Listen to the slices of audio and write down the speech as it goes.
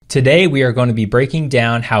Today, we are going to be breaking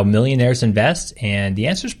down how millionaires invest, and the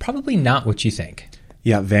answer is probably not what you think.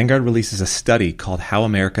 Yeah, Vanguard releases a study called How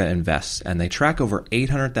America Invests, and they track over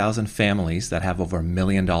 800,000 families that have over $1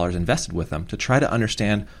 million invested with them to try to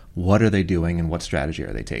understand what are they doing and what strategy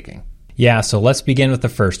are they taking. Yeah, so let's begin with the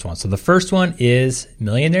first one. So the first one is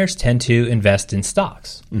millionaires tend to invest in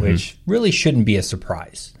stocks, which really shouldn't be a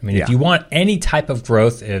surprise. I mean, if you want any type of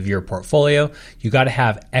growth of your portfolio, you got to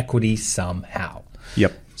have equity somehow.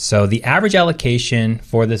 Yep. So the average allocation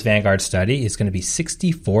for this Vanguard study is going to be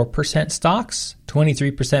 64% stocks,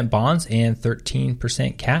 23% bonds, and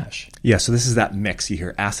 13% cash. Yeah, so this is that mix. You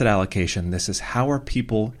hear asset allocation. This is how are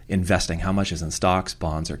people investing? How much is in stocks,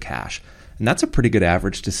 bonds, or cash? And that's a pretty good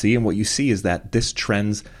average to see. And what you see is that this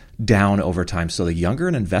trends down over time. So the younger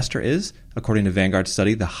an investor is, according to Vanguard's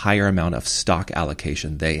study, the higher amount of stock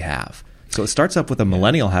allocation they have. So it starts up with a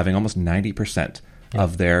millennial having almost 90%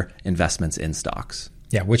 of their investments in stocks.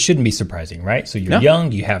 Yeah, which shouldn't be surprising, right? So you're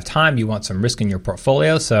young, you have time, you want some risk in your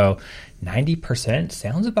portfolio. So 90%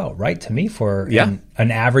 sounds about right to me for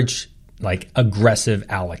an average, like aggressive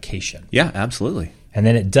allocation. Yeah, absolutely. And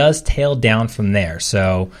then it does tail down from there.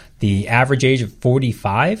 So the average age of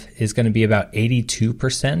 45 is going to be about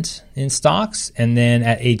 82% in stocks. And then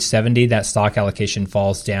at age 70, that stock allocation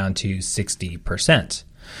falls down to 60%.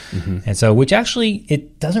 And so, which actually,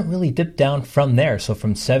 it doesn't really dip down from there. So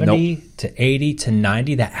from 70 to 80 to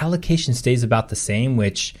 90, that allocation stays about the same,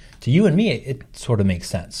 which to you and me, it sort of makes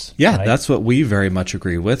sense. Yeah, right? That's what we very much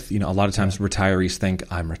agree with. You know, a lot of times retirees think,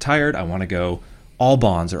 I'm retired, I want to go all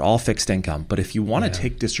bonds or all fixed income. But if you want to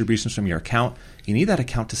take distributions from your account, you need that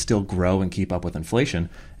account to still grow and keep up with inflation.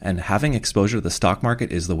 And having exposure to the stock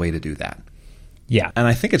market is the way to do that. Yeah. And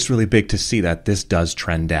I think it's really big to see that this does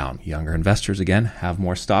trend down. Younger investors, again, have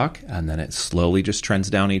more stock, and then it slowly just trends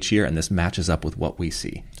down each year, and this matches up with what we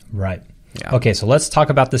see. Right. Yeah. Okay, so let's talk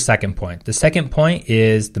about the second point. The second point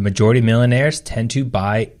is the majority of millionaires tend to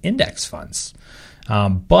buy index funds.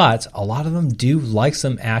 But a lot of them do like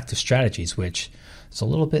some active strategies, which is a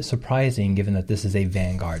little bit surprising given that this is a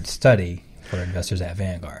Vanguard study for investors at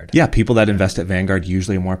Vanguard. Yeah, people that invest at Vanguard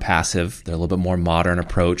usually are more passive. They're a little bit more modern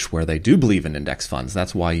approach where they do believe in index funds.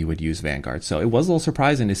 That's why you would use Vanguard. So it was a little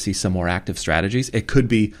surprising to see some more active strategies. It could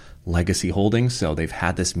be legacy holdings. So they've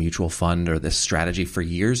had this mutual fund or this strategy for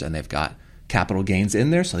years and they've got capital gains in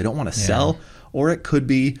there, so they don't want to sell. Or it could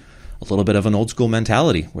be a little bit of an old school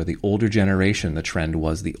mentality where the older generation, the trend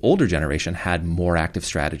was the older generation had more active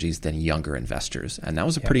strategies than younger investors. And that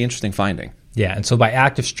was a pretty interesting finding. Yeah, and so by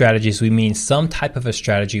active strategies, we mean some type of a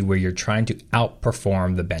strategy where you're trying to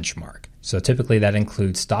outperform the benchmark. So typically that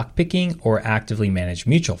includes stock picking or actively managed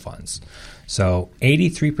mutual funds. So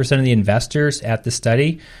 83% of the investors at the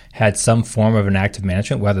study had some form of an active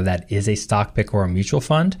management, whether that is a stock pick or a mutual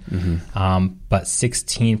fund. But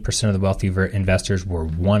 16% of the wealthy investors were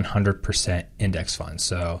 100% index funds.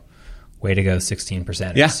 So way to go,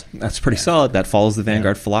 16%. Yeah, that's pretty solid. That follows the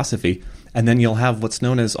Vanguard philosophy. And then you'll have what's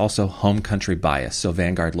known as also home country bias. So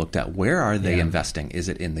Vanguard looked at where are they investing? Is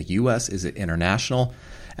it in the U.S.? Is it international?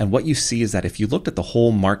 And what you see is that if you looked at the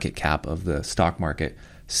whole market cap of the stock market,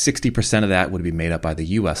 60% of that would be made up by the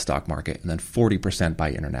U.S. stock market and then 40%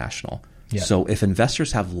 by international. Yeah. So if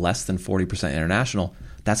investors have less than 40% international,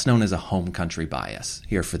 that's known as a home country bias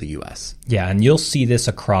here for the U.S. Yeah, and you'll see this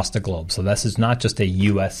across the globe. So this is not just a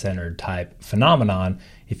U.S.-centered type phenomenon.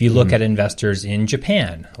 If you look at investors in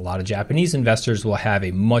Japan, a lot of Japanese investors will have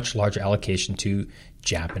a much larger allocation to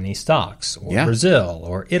Japanese stocks or Brazil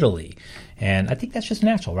or Italy. And I think that's just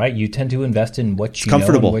natural, right? You tend to invest in what you know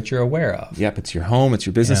and what you're aware of. Yep, it's your home, it's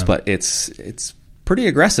your business, but it's pretty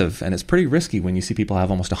aggressive and it's pretty risky when you see people have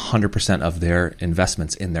almost 100% of their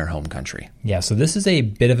investments in their home country. Yeah, so this is a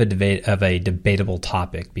bit of a debatable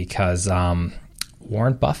topic because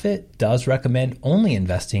Warren Buffett does recommend only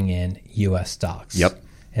investing in U.S. stocks. Yep.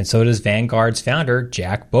 And so does Vanguard's founder,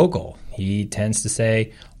 Jack Bogle. He tends to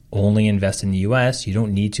say only invest in the U.S. You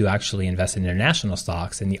don't need to actually invest in international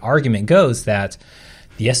stocks. And the argument goes that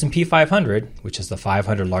the S&P 500, which is the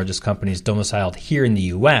 500 largest companies domiciled here in the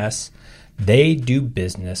U.S., they do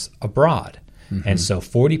business abroad. And so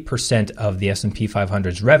 40% of the S&P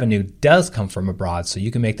 500's revenue does come from abroad. So you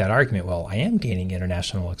can make that argument, well, I am gaining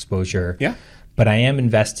international exposure, but I am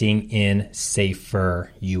investing in safer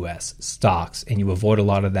U.S. stocks. And you avoid a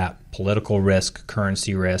lot of that political risk,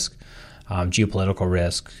 currency risk, geopolitical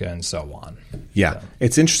risk, and so on. Yeah,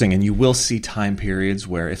 it's interesting. And you will see time periods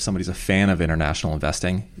where if somebody's a fan of international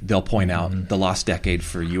investing, they'll point out the lost decade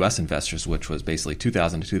for U.S. investors, which was basically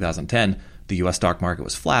 2000 to 2010. The U.S. stock market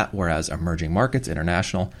was flat, whereas emerging markets,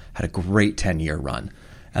 international, had a great 10-year run.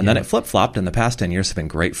 And then it flip-flopped, and the past 10 years have been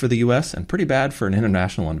great for the U.S. and pretty bad for an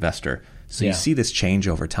international investor. So you see this change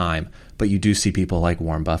over time, but you do see people like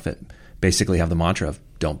Warren Buffett basically have the mantra of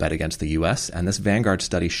don't bet against the U.S. And this Vanguard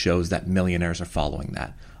study shows that millionaires are following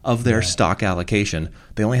that. Of their stock allocation,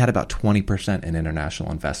 they only had about 20% in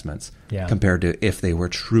international investments compared to if they were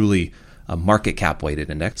truly a market cap weighted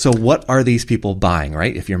index. So what are these people buying,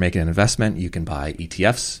 right? If you're making an investment, you can buy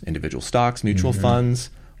ETFs, individual stocks, mutual funds.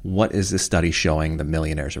 What is this study showing the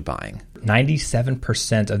millionaires are buying?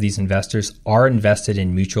 97% of these investors are invested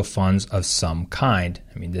in mutual funds of some kind.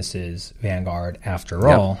 I mean, this is Vanguard after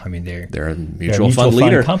all. I mean, they're a mutual fund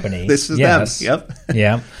leader company. This is them. Yep.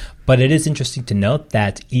 Yeah. But it is interesting to note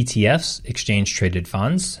that ETFs, exchange traded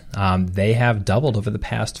funds, they have doubled over the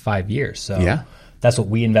past 5 years. So that's what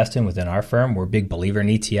we invest in within our firm. We're a big believer in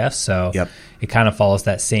ETFs. So it kind of follows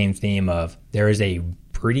that same theme of there is a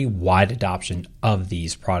pretty wide adoption of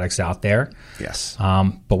these products out there. Yes.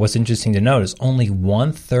 But what's interesting to note is only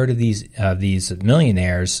 1/3 of these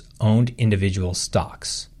millionaires owned individual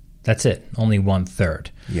stocks. That's it. Only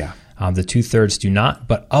 1/3. Yeah. The 2/3 do not.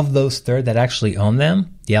 But of those third that actually own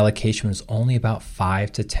them, the allocation was only about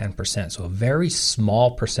 5 to 10%. So a very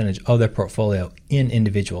small percentage of their portfolio in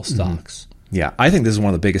individual stocks. Yeah. I think this is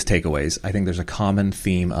one of the biggest takeaways. I think there's a common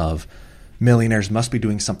theme of millionaires must be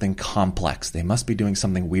doing something complex. They must be doing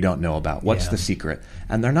something we don't know about. What's the secret?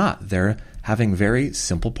 And they're not. They're having very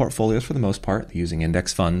simple portfolios for the most part, using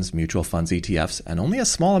index funds, mutual funds, ETFs, and only a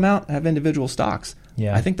small amount have individual stocks.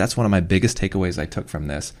 Yeah. I think that's one of my biggest takeaways I took from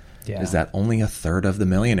this is that only 1/3 of the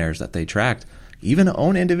millionaires that they tracked even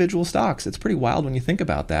own individual stocks. It's pretty wild when you think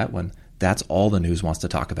about that, when that's all the news wants to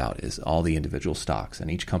talk about is all the individual stocks and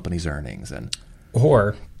each company's earnings.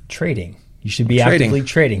 Or trading. You should be actively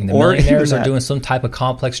trading. The millionaires are doing some type of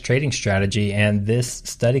complex trading strategy, and this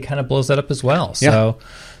study kind of blows that up as well. So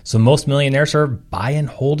most millionaires are buy and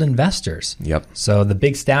hold investors. Yep. So the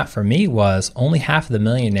big stat for me was only half of the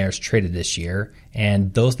millionaires traded this year,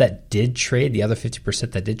 and those that did trade, the other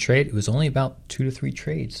 50% that did trade, it was only about 2 to 3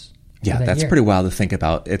 trades. Yeah, that's pretty wild to think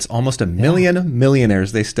about. It's almost 1 million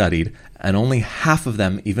millionaires they studied, and only half of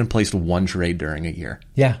them even placed one trade during a year.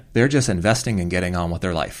 Yeah. They're just investing and getting on with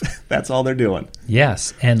their life. That's all they're doing.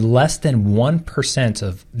 Yes, and less than 1%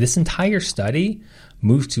 of this entire study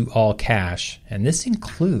moved to all cash, and this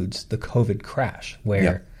includes the COVID crash,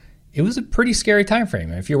 where it was a pretty scary time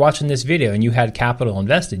frame. If you're watching this video and you had capital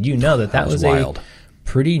invested, you know that was wild. A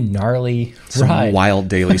pretty gnarly Some ride. Wild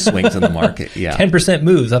daily swings in the market. 10%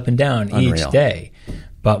 moves up and down each day,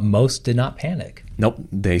 but most did not panic. Nope,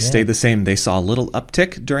 they stayed the same. They saw a little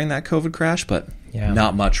uptick during that COVID crash, but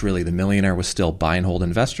not much really. The millionaire was still buy and hold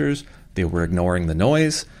investors. They were ignoring the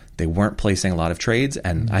noise. They weren't placing a lot of trades,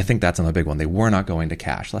 and I think that's another big one. They were not going to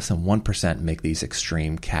cash. Less than 1% make these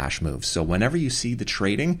extreme cash moves. So whenever you see the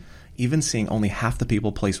trading, even seeing only half the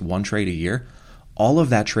people place one trade a year, all of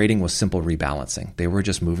that trading was simple rebalancing. They were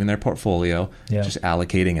just moving their portfolio, just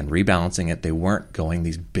allocating and rebalancing it. They weren't going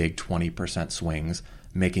these big 20% swings,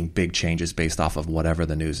 making big changes based off of whatever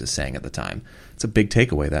the news is saying at the time. It's a big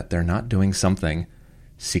takeaway that they're not doing something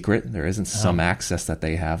secret. There isn't some access that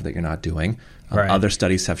they have that you're not doing. Other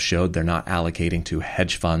studies have showed they're not allocating to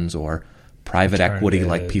hedge funds or private equity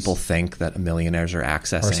like people think that millionaires are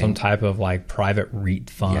accessing. Or some type of like private REIT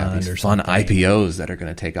fund or fun something. IPOs that are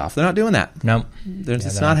going to take off. They're not doing that. No.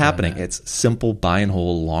 It's not happening. It's simple buy and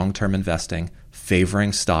hold, long-term investing,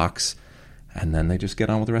 favoring stocks, and then they just get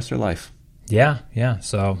on with the rest of their life. Yeah.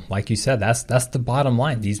 So like you said, that's the bottom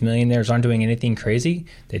line. These millionaires aren't doing anything crazy.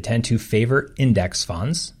 They tend to favor index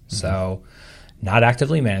funds. So not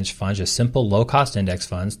actively managed funds, just simple low-cost index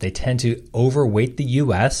funds. They tend to overweight the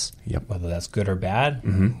U.S., whether that's good or bad.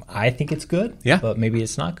 I think it's good, but maybe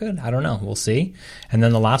it's not good. I don't know. We'll see. And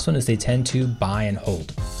then the last one is they tend to buy and hold.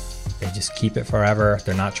 They just keep it forever.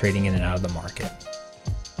 They're not trading in and out of the market.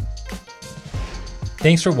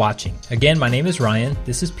 Thanks for watching. Again, my name is Ryan.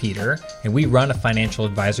 This is Peter, and we run a financial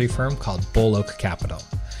advisory firm called Bull Oak Capital.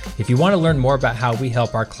 If you want to learn more about how we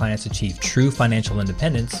help our clients achieve true financial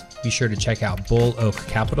independence, be sure to check out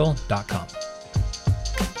bulloakcapital.com.